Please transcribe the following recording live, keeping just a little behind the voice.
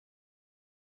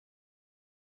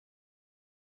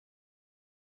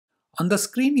On the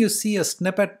screen you see a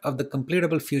snippet of the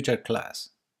CompletableFuture class.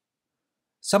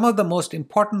 Some of the most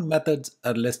important methods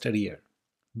are listed here,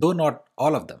 though not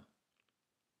all of them.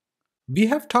 We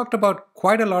have talked about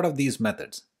quite a lot of these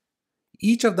methods.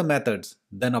 Each of the methods,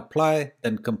 then apply,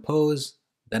 then compose,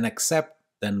 then accept,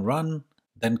 then run,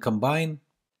 then combine,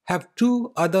 have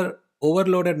two other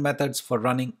overloaded methods for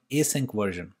running async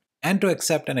version and to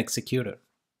accept an executor.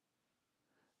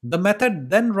 The method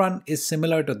then run is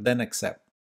similar to then accept,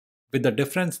 with the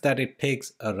difference that it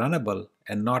takes a runnable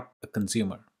and not a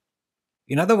consumer.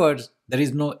 In other words, there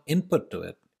is no input to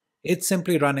it. It's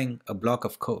simply running a block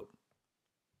of code.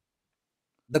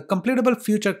 The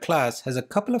CompletableFuture class has a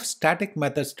couple of static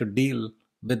methods to deal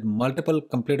with multiple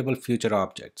CompletableFuture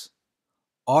objects,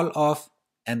 allOf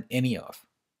and anyOf.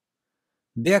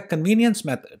 They are convenience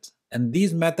methods, and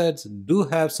these methods do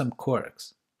have some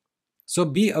quirks. So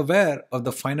be aware of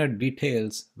the finer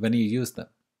details when you use them.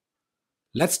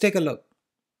 Let's take a look.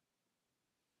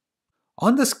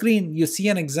 On the screen, you see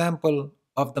an example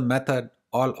of the method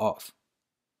allOf.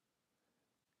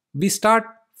 We start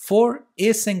 4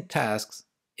 async tasks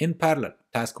in parallel: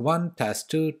 task 1, task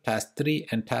 2, task 3,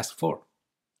 and task 4.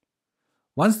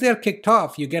 Once they are kicked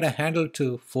off, you get a handle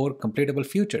to 4 completable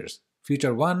futures: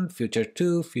 future 1, future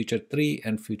 2, future 3,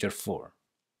 and future 4.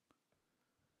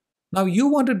 Now you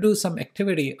want to do some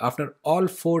activity after all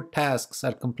 4 tasks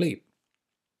are complete.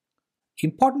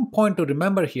 Important point to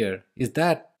remember here is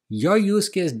that your use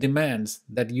case demands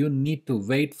that you need to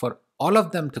wait for all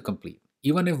of them to complete,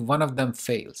 even if one of them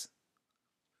fails.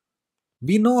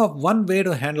 We know of one way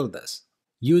to handle this,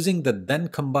 using the then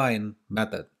combine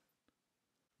method.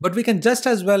 But we can just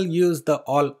as well use the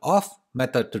allOf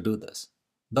method to do this.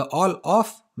 The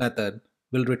allOf method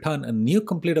will return a new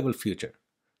completable future.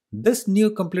 This new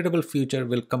completable future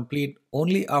will complete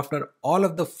only after all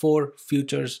of the 4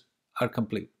 futures are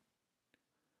complete.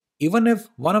 Even if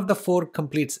one of the 4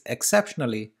 completes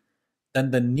exceptionally,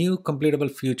 then the new completable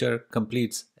future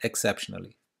completes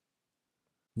exceptionally.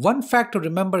 One fact to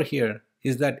remember here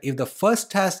is that if the first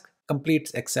task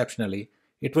completes exceptionally,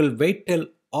 it will wait till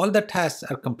all the tasks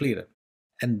are completed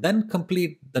and then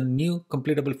complete the new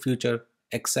completable future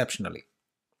exceptionally.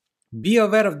 Be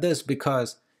aware of this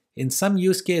because in some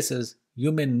use cases,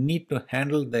 you may need to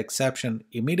handle the exception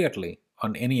immediately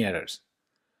on any errors.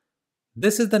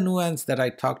 This is the nuance that I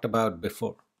talked about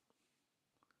before.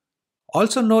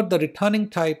 Also note the returning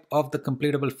type of the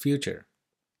completable future.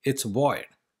 It's void.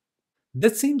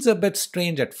 This seems a bit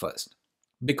strange at first,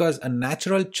 because a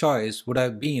natural choice would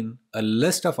have been a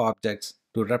list of objects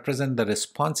to represent the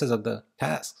responses of the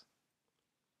tasks.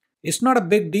 It's not a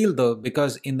big deal though,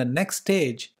 because in the next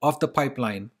stage of the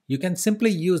pipeline, you can simply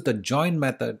use the join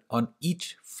method on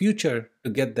each future to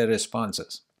get their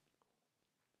responses.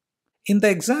 In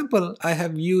the example, I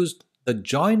have used the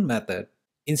join method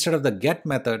instead of the get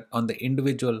method on the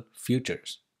individual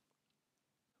futures.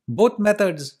 Both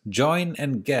methods, join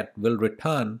and get, will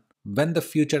return when the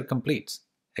future completes,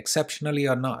 exceptionally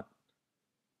or not.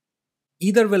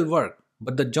 Either will work,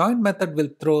 but the join method will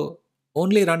throw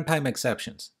only runtime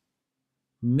exceptions.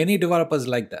 Many developers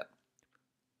like that.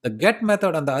 The get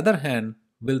method, on the other hand,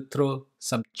 will throw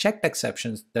some checked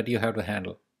exceptions that you have to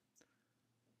handle.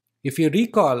 If you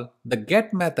recall, the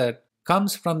get method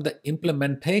comes from the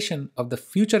implementation of the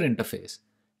future interface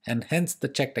and hence the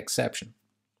checked exception.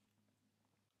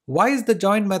 Why is the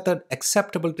join method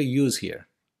acceptable to use here?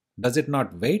 Does it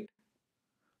not wait?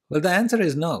 Well, the answer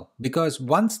is no, because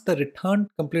once the returned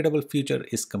completable future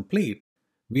is complete,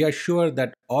 we are sure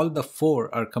that all the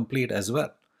 4 are complete as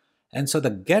well. And so the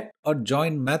get or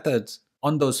join methods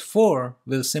on those 4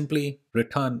 will simply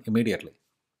return immediately.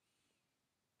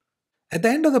 At the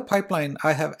end of the pipeline,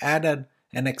 I have added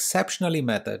an exceptionally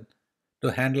method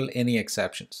to handle any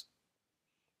exceptions.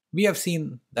 We have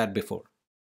seen that before.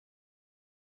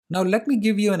 Now let me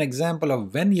give you an example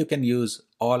of when you can use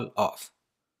allOf.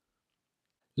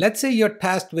 Let's say you're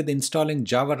tasked with installing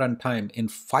Java runtime in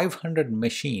 500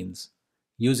 machines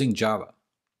using Java.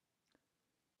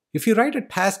 If you write a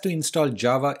task to install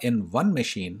Java in one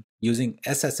machine using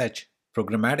SSH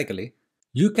programmatically,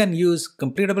 you can use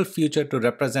CompletableFuture to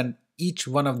represent each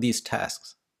one of these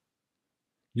tasks.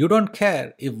 You don't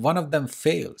care if one of them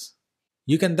fails.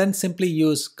 You can then simply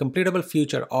use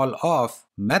CompletableFuture allOf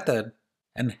method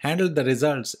and handle the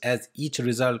results as each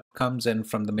result comes in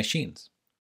from the machines.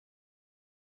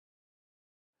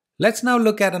 Let's now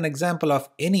look at an example of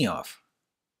anyOf.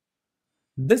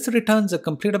 This returns a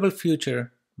completable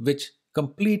future which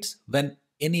completes when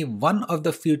any one of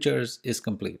the futures is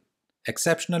complete,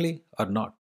 exceptionally or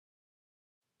not.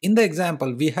 In the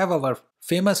example, we have our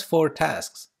famous 4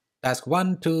 tasks, task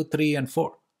 1, 2, 3, and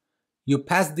 4. you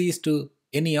pass these to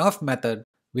anyOf method,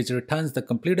 which returns the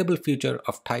completable future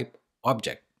of type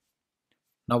object.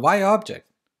 Now why object?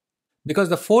 Because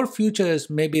the 4 futures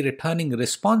may be returning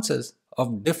responses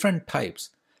of different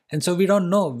types, and so we don't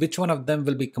know which one of them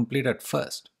will be completed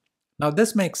first. Now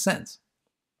this makes sense.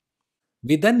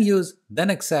 We then use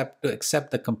thenExcept to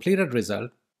accept the completed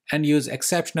result and use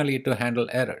exceptionally to handle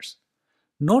errors.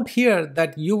 Note here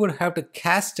that you would have to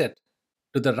cast it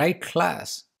to the right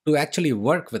class to actually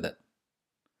work with it.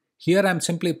 Here I'm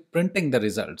simply printing the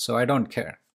result, so I don't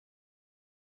care.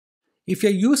 If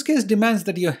your use case demands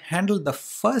that you handle the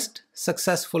first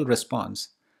successful response,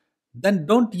 then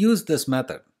don't use this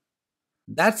method.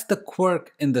 That's the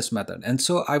quirk in this method, and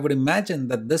so I would imagine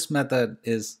that this method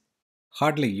is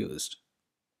hardly used.